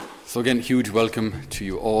So again, huge welcome to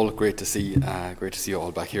you all. Great to see you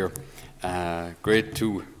all back here. Great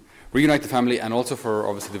to reunite the family, and also for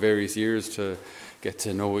obviously the various years to get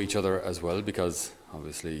to know each other as well, because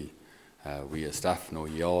obviously we as staff know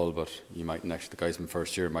you all, but you mightn't actually, the guys from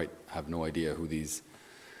first year might have no idea who these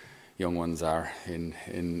young ones are in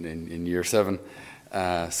year 7.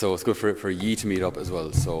 So it's good for ye to meet up as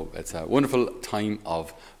well. So it's a wonderful time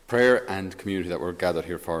of prayer and community that we're gathered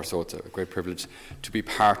here for, so it's a great privilege to be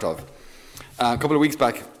part of. A couple of weeks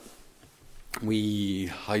back, we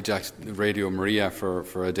hijacked Radio Maria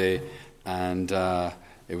for a day, and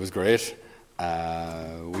it was great.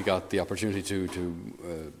 We got the opportunity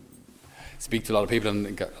to speak to a lot of people,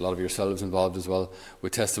 and got a lot of yourselves involved as well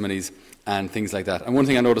with testimonies and things like that. And one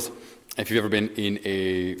thing I noticed, if you've ever been in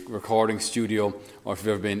a recording studio, or if you've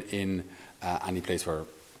ever been in any place where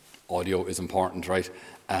audio is important, right?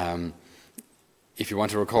 If you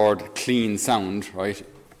want to record clean sound, right,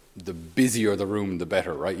 the busier the room, the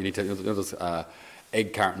better, right? You need to, those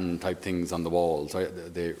egg carton type things on the walls, right?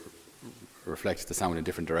 They reflect the sound in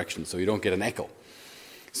different directions, so you don't get an echo.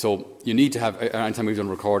 So you need to have, anytime we've done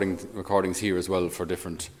recordings here as well for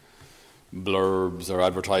different blurbs or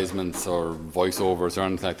advertisements or voiceovers or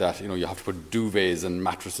anything like that, you have to put duvets and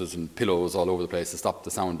mattresses and pillows all over the place to stop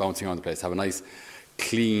the sound bouncing around the place, have a nice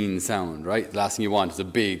clean sound, right? The last thing you want is a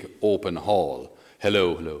big open hall.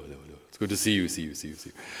 Hello. It's good to see you.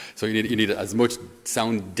 So you need as much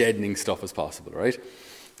sound deadening stuff as possible, right?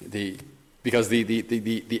 Because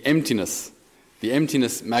the emptiness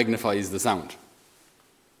magnifies the sound.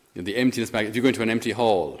 The emptiness, if you go into an empty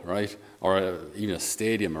hall, right, or even a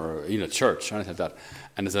stadium or even a church or anything like that,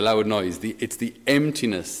 and there's a loud noise, it's the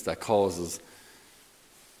emptiness that causes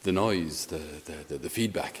the noise, the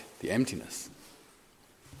feedback, the emptiness.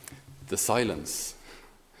 The silence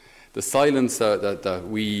that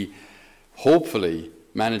we hopefully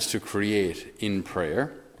manage to create in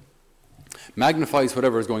prayer magnifies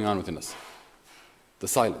whatever is going on within us. The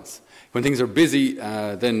silence. When things are busy,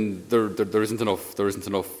 then there isn't enough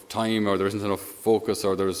time, or there isn't enough focus,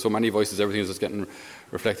 or there's so many voices, everything is just getting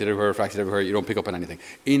refracted everywhere, you don't pick up on anything.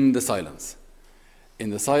 In the silence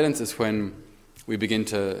is when we begin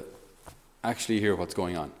to actually hear what's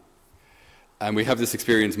going on. And we have this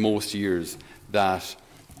experience most years that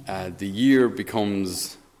the year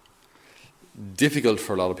becomes difficult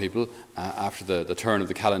for a lot of people after the turn of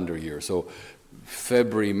the calendar year. So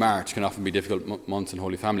February, March can often be difficult months in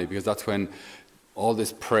Holy Family, because that's when all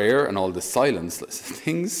this prayer and all this silence,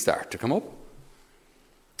 things start to come up.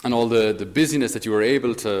 And all the busyness that you were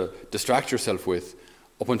able to distract yourself with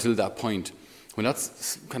up until that point, when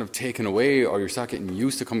that's kind of taken away, or you start getting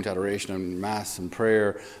used to coming to adoration and Mass and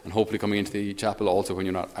prayer, and hopefully coming into the chapel also when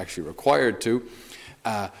you're not actually required to,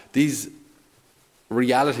 these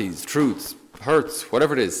realities, truths, hurts,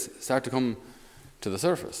 whatever it is, start to come to the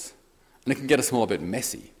surface. And it can get a small bit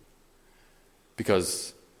messy,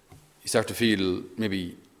 because you start to feel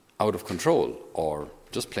maybe out of control, or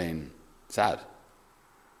just plain sad.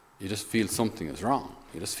 You just feel something is wrong.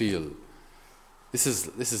 You just feel this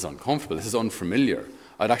is uncomfortable, this is unfamiliar.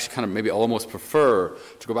 I'd actually kind of maybe almost prefer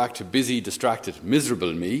to go back to busy, distracted,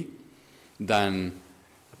 miserable me than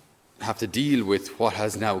have to deal with what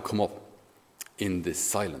has now come up in this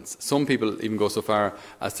silence. Some people even go so far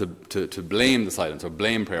as to blame the silence or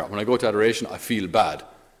blame prayer. When I go to adoration, I feel bad.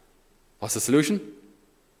 What's the solution?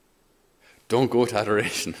 Don't go to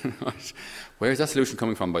adoration. Where's that solution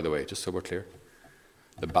coming from, by the way, just so we're clear?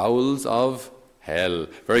 The bowels of hell.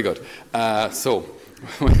 Very good. So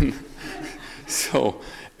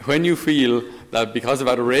when you feel that because of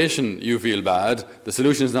adoration you feel bad, the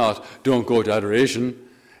solution is not don't go to adoration.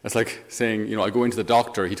 It's like saying, I go into the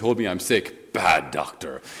doctor, he told me I'm sick. Bad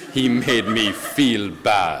doctor. He made me feel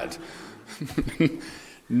bad.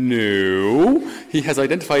 No. He has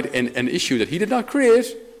identified an issue that he did not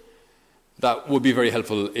create that would be very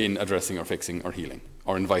helpful in addressing or fixing or healing,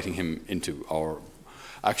 or inviting him into, or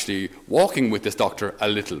actually walking with this doctor a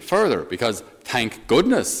little further, because thank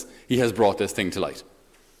goodness he has brought this thing to light.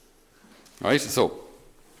 All right? So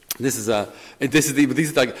these are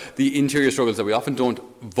like the interior struggles that we often don't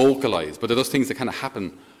vocalize, but they're those things that kind of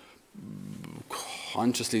happen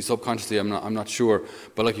consciously, subconsciously. I'm not sure,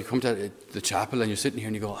 but like you come to the chapel and you're sitting here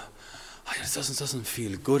and you go, it doesn't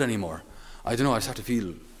feel good anymore. I don't know. I start to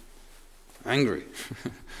feel angry,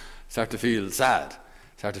 start to feel sad,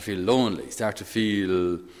 start to feel lonely, start to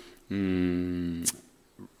feel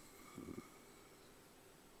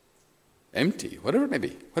empty, whatever it may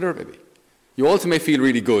be. You also may feel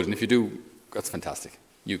really good, and if you do, that's fantastic.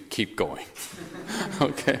 you keep going.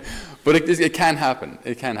 Okay? But it can happen.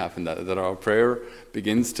 It can happen that our prayer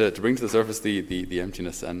begins to bring to the surface the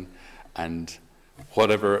emptiness and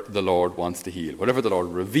whatever the Lord wants to heal. Whatever the Lord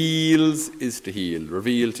reveals is to heal.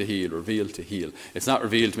 Reveal to heal. Reveal to heal. It's not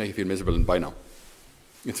revealed to make you feel miserable and bye now.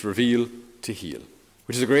 It's reveal to heal,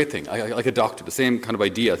 which is a great thing. Like a doctor, the same kind of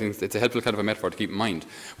idea. I think it's a helpful kind of a metaphor to keep in mind.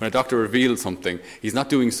 When a doctor reveals something, he's not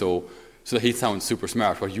doing so that he sounds super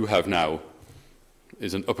smart. What you have now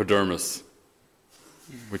is an epidermis,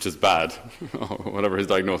 which is bad, or whatever his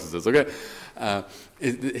diagnosis is, okay?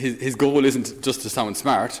 His goal isn't just to sound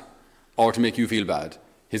smart or to make you feel bad.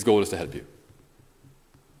 His goal is to help you.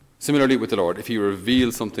 Similarly with the Lord, if he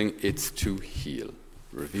reveals something, it's to heal.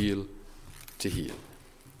 Reveal to heal.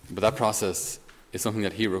 But that process is something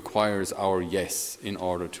that he requires our yes in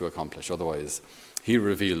order to accomplish. Otherwise, he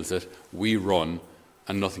reveals it, we run,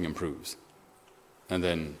 and nothing improves. And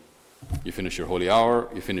then you finish your holy hour,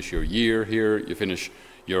 you finish your year here, you finish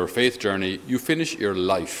your faith journey, you finish your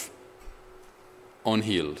life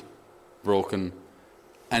unhealed, broken,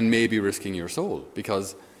 and maybe risking your soul,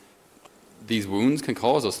 because these wounds can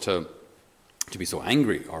cause us to be so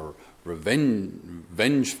angry or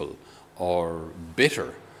vengeful or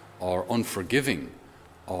bitter or unforgiving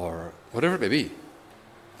or whatever it may be.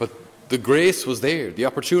 But the grace was there, the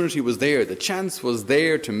opportunity was there, the chance was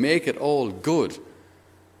there to make it all good.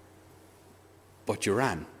 But you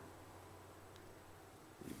ran.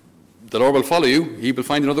 The Lord will follow you, he will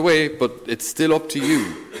find another way, but it's still up to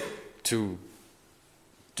you to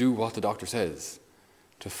do what the doctor says,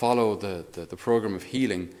 to follow the program of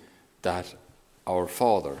healing that our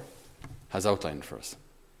Father has outlined for us.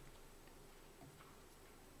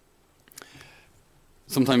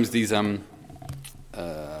 Sometimes these algorithms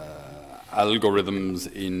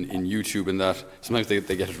in YouTube and that, sometimes they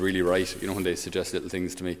get it really right. You know, when they suggest little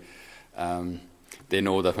things to me, they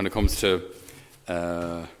know that when it comes to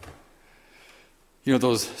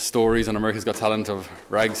those stories on America's Got Talent of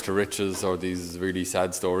rags to riches, or these really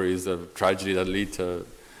sad stories of tragedy that lead to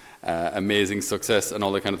amazing success and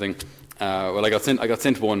all that kind of thing. Well, I got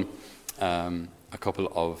sent one a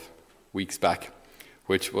couple of weeks back,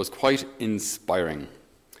 which was quite inspiring.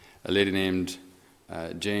 A lady named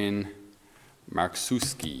Jane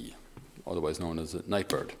Marksuski, otherwise known as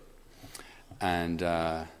Nightbird, and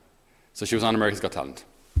so she was on America's Got Talent.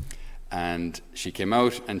 And she came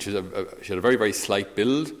out, and she had a very, very slight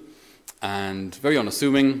build, and very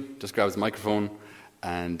unassuming, just grabs the microphone,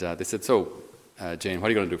 and they said, so, Jane, what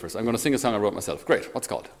are you going to do for us? I'm going to sing a song I wrote myself. Great, what's it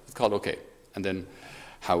called? It's called OK. And then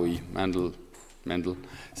Howie Mendel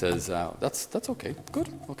says, that's okay, good,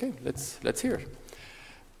 okay, let's hear it.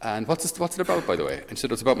 And what's it about, by the way? And she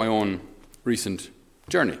said, it's about my own recent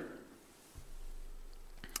journey.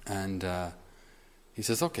 And he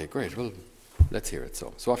says, okay, great, well, let's hear it.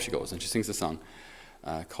 So off she goes, and she sings a song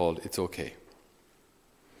called "It's Okay."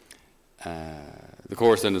 The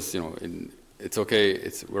chorus then is, it's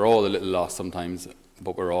okay. We're all a little lost sometimes,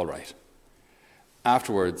 but we're all right.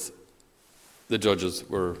 Afterwards, the judges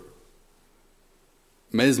were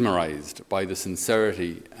mesmerized by the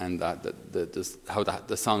sincerity and how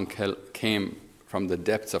the song came from the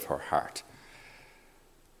depths of her heart.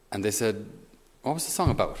 And they said, "What was the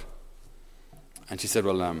song about?" And she said,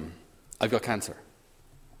 "Well, I've got cancer."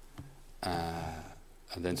 And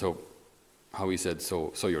then Howie said,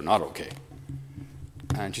 so you're not okay?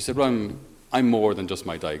 And she said, well, I'm more than just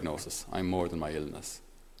my diagnosis. I'm more than my illness.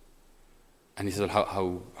 And he said,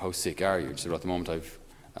 how sick are you? And she said, well, at the moment I've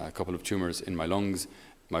a couple of tumours in my lungs,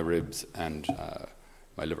 my ribs, and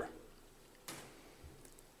my liver.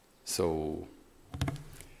 So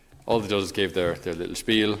all the judges gave their little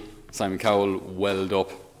spiel. Simon Cahill welled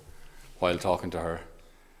up while talking to her.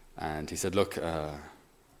 And he said, look,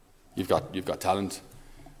 you've got talent,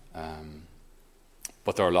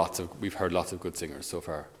 but we've heard lots of good singers so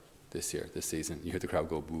far this season. You hear the crowd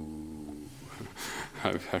go, boo.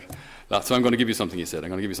 I've heard lots. So I'm going to give you something, he said. I'm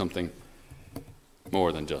going to give you something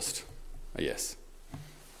more than just a yes.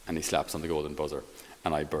 And he slaps on the golden buzzer,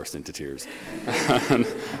 and I burst into tears.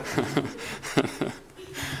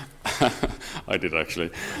 I did,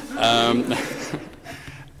 actually.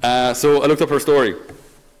 So I looked up her story.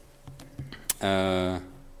 Her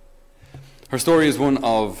story is one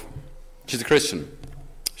of, she's a Christian.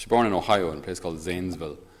 She was born in Ohio in a place called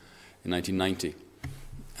Zanesville in 1990.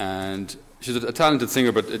 And she's a talented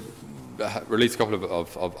singer, but released a couple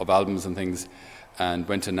of albums and things, and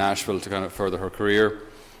went to Nashville to kind of further her career.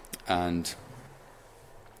 And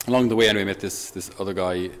along the way, anyway, met this other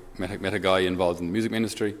guy, met a guy involved in the music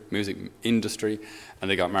industry,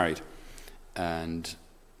 and they got married. And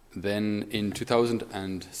then in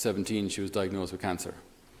 2017, she was diagnosed with cancer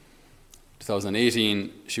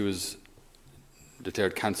 2018, she was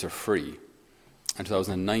declared cancer-free. In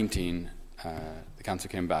 2019, the cancer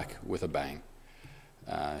came back with a bang.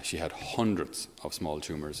 She had hundreds of small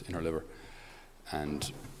tumours in her liver,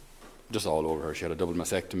 and just all over her. She had a double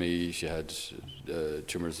mastectomy, she had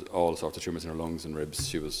tumours, all sorts of tumours in her lungs and ribs.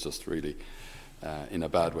 She was just really in a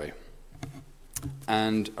bad way.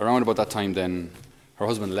 And around about that time then, her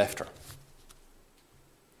husband left her.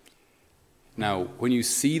 Now, when you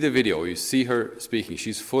see the video, you see her speaking,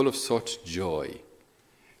 she's full of such joy,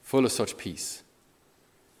 full of such peace.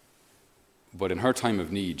 But in her time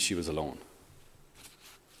of need, she was alone.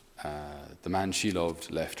 The man she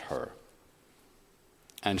loved left her.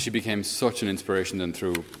 And she became such an inspiration then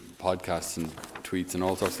through podcasts and tweets and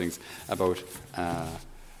all sorts of things about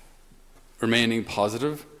remaining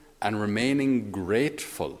positive and remaining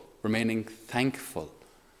grateful, remaining thankful,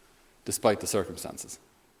 despite the circumstances.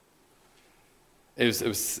 It's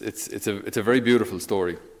a very beautiful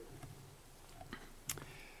story.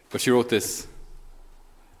 But she wrote this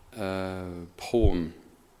poem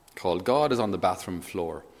called "God is on the Bathroom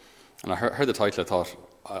Floor." And I heard the title, I thought,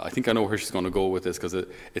 I think I know where she's going to go with this, because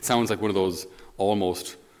it sounds like one of those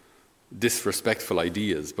almost disrespectful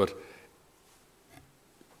ideas. But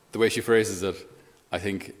the way she phrases it, I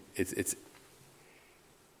think it's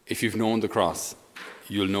if you've known the cross,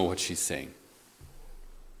 you'll know what she's saying.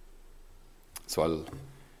 So I'll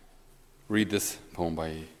read this poem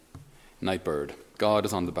by Nightbird. God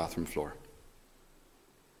is on the bathroom floor.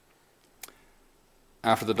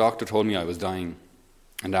 After the doctor told me I was dying,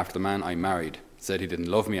 and after the man I married said he didn't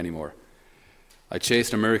love me anymore, I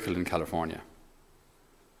chased a miracle in California.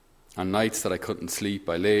 On nights that I couldn't sleep,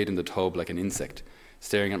 I laid in the tub like an insect,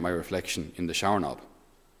 staring at my reflection in the shower knob.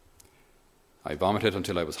 I vomited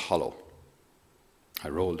until I was hollow. I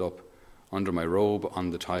rolled up under my robe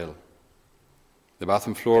on the tile. The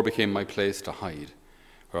bathroom floor became my place to hide,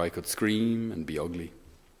 where I could scream and be ugly,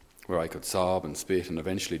 where I could sob and spit and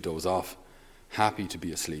eventually doze off, happy to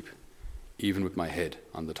be asleep, even with my head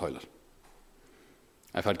on the toilet.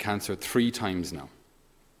 I've had cancer 3 times now,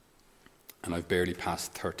 and I've barely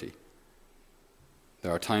passed 30.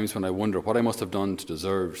 There are times when I wonder what I must have done to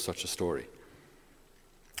deserve such a story.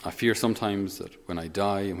 I fear sometimes that when I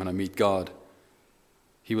die and when I meet God,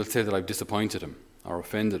 He will say that I've disappointed Him, or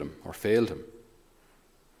offended Him, or failed Him.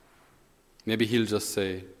 Maybe He'll just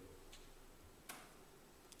say,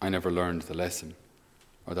 I never learned the lesson,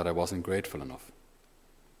 or that I wasn't grateful enough.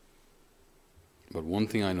 But one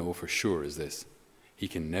thing I know for sure is this: He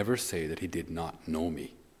can never say that He did not know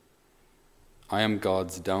me. I am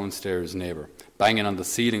God's downstairs neighbour, banging on the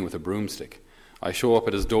ceiling with a broomstick. I show up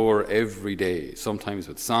at His door every day, sometimes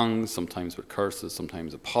with songs, sometimes with curses,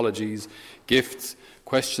 sometimes apologies, gifts,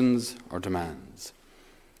 questions, or demands.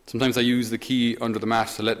 Sometimes I use the key under the mat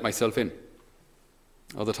to let myself in.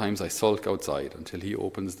 Other times I sulk outside until He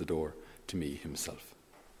opens the door to me Himself.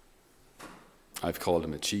 I've called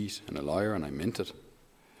Him a cheat and a liar, and I meant it.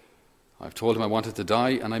 I've told Him I wanted to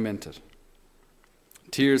die, and I meant it.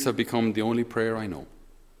 Tears have become the only prayer I know.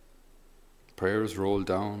 Prayers roll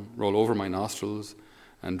over my nostrils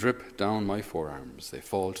and drip down my forearms. They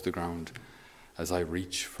fall to the ground as I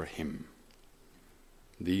reach for Him.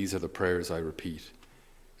 These are the prayers I repeat,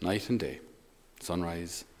 night and day,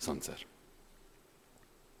 sunrise, sunset.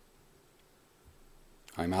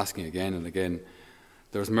 I'm asking again and again,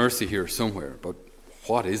 there's mercy here somewhere, but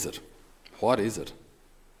what is it? What is it?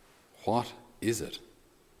 What is it?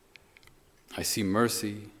 I see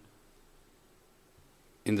mercy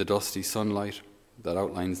in the dusty sunlight that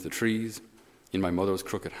outlines the trees, in my mother's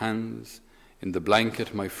crooked hands, in the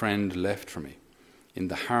blanket my friend left for me, in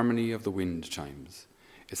the harmony of the wind chimes.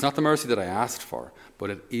 It's not the mercy that I asked for, but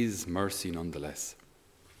it is mercy nonetheless.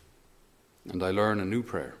 And I learn a new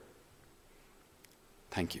prayer.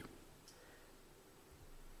 Thank you.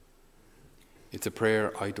 It's a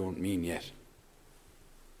prayer I don't mean yet,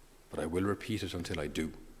 but I will repeat it until I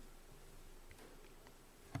do.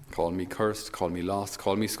 Call me cursed, call me lost,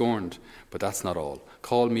 call me scorned, but that's not all.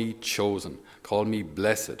 Call me chosen, call me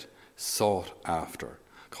blessed, sought after.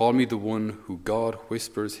 Call me the one who God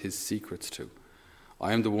whispers His secrets to.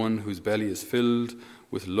 I am the one whose belly is filled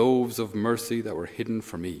with loaves of mercy that were hidden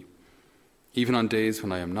for me. Even on days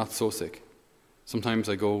when I am not so sick, sometimes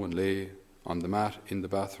I go and lay on the mat in the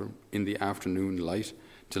bathroom in the afternoon light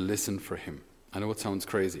to listen for Him. I know it sounds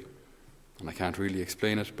crazy, and I can't really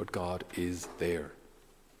explain it, but God is there,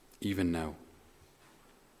 even now.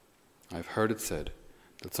 I've heard it said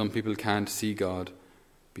that some people can't see God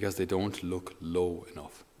because they don't look low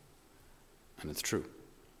enough. And it's true.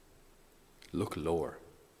 Look lower.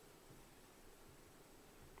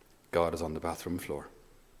 God is on the bathroom floor.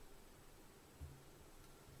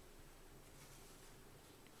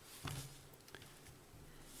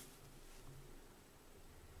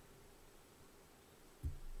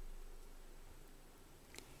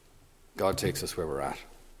 God takes us where we're at.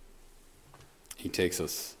 He takes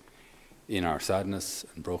us in our sadness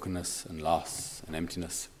and brokenness and loss and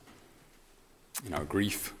emptiness, in our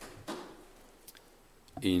grief,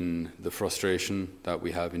 in the frustration that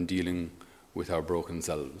we have in dealing with our broken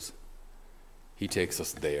selves. He takes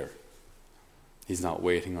us there. He's not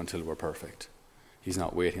waiting until we're perfect. He's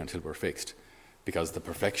not waiting until we're fixed, because the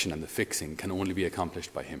perfection and the fixing can only be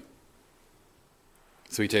accomplished by him.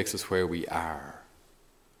 So he takes us where we are,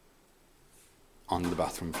 on the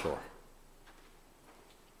bathroom floor,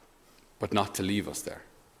 but not to leave us there.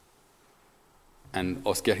 And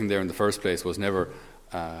us getting there in the first place was never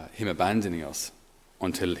him abandoning us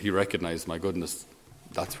until he recognized, my goodness,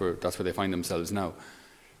 that's where they find themselves now.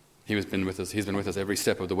 He's been with us every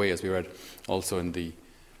step of the way, as we read also in the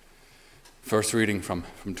first reading from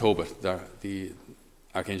Tobit, the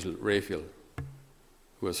Archangel Raphael,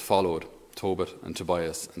 who has followed Tobit and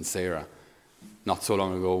Tobias and Sarah. Not so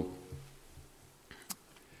long ago,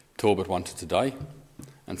 Tobit wanted to die,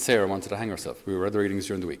 and Sarah wanted to hang herself. We read the readings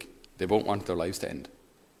during the week. They both wanted their lives to end.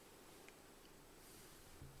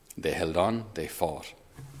 They held on, they fought,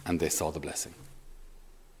 and they saw the blessing.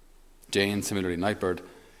 Jane, similarly, Nightbird,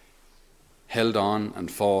 held on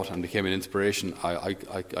and fought and became an inspiration. I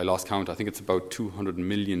lost count. I think it's about 200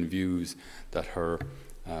 million views that her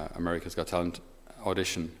America's Got Talent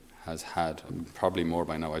audition has had. Probably more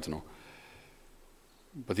by now, I don't know.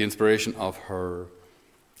 But the inspiration of her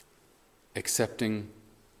accepting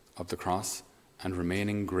of the cross and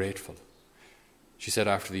remaining grateful. She said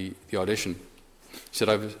after the audition, she said,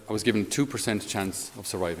 I was given 2% chance of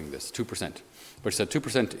surviving this, 2%. But she said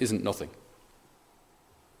 2% isn't nothing.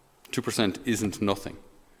 2% isn't nothing.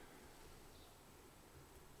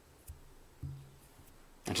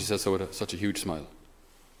 And she says so with such a huge smile.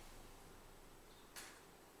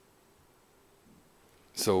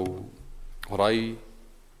 So what I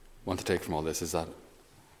want to take from all this is that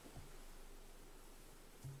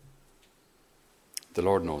the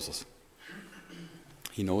Lord knows us.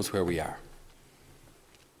 He knows where we are.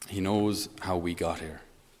 He knows how we got here.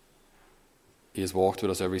 He has walked with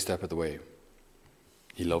us every step of the way.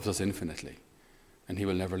 He loves us infinitely, and he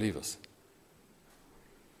will never leave us.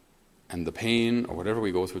 And the pain, or whatever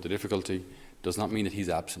we go through, the difficulty, does not mean that he's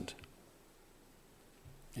absent.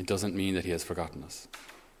 It doesn't mean that he has forgotten us.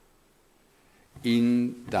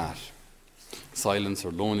 In that silence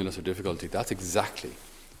or loneliness or difficulty, that's exactly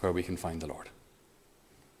where we can find the Lord.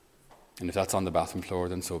 And if that's on the bathroom floor,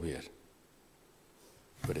 then so be it.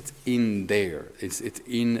 But it's in there, it's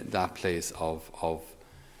in that place of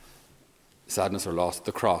sadness or loss,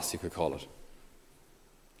 the cross, you could call it.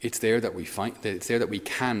 It's there that we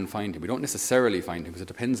can find him. We don't necessarily find him because it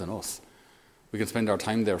depends on us. We can spend our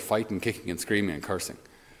time there fighting, kicking and screaming and cursing.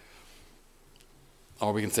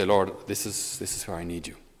 Or we can say, Lord, this is where I need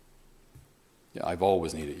you. Yeah, I've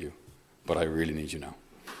always needed you, but I really need you now.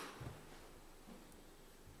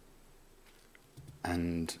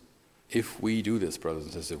 And if we do this, brothers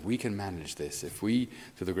and sisters, if we can manage this, if we,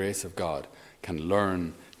 through the grace of God, can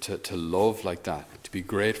learn to love like that, to be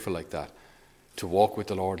grateful like that, to walk with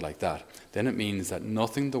the Lord like that, then it means that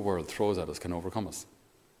nothing the world throws at us can overcome us.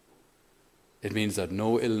 It means that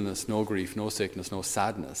no illness, no grief, no sickness, no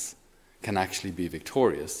sadness can actually be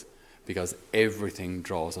victorious, because everything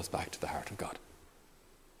draws us back to the heart of God.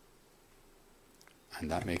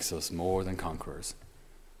 And that makes us more than conquerors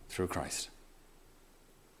through Christ.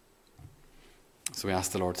 So we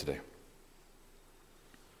ask the Lord today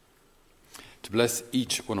to bless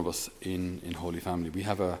each one of us in Holy Family. We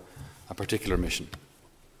have a particular mission.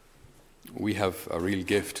 We have a real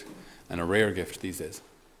gift, and a rare gift these days,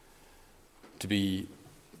 to be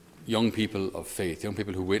young people of faith, young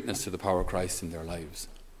people who witness to the power of Christ in their lives,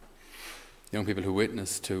 young people who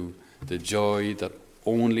witness to the joy that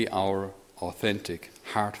only our authentic,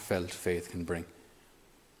 heartfelt faith can bring.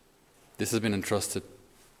 This has been entrusted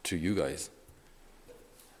to you guys,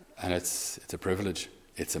 and it's a privilege.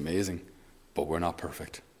 It's amazing, but we're not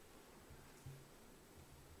perfect.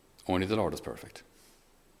 Only the Lord is perfect.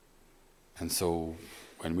 And so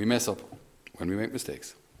when we mess up, when we make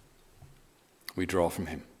mistakes, we draw from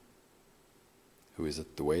him, who is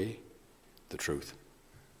the way, the truth,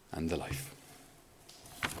 and the life.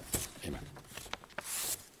 Amen.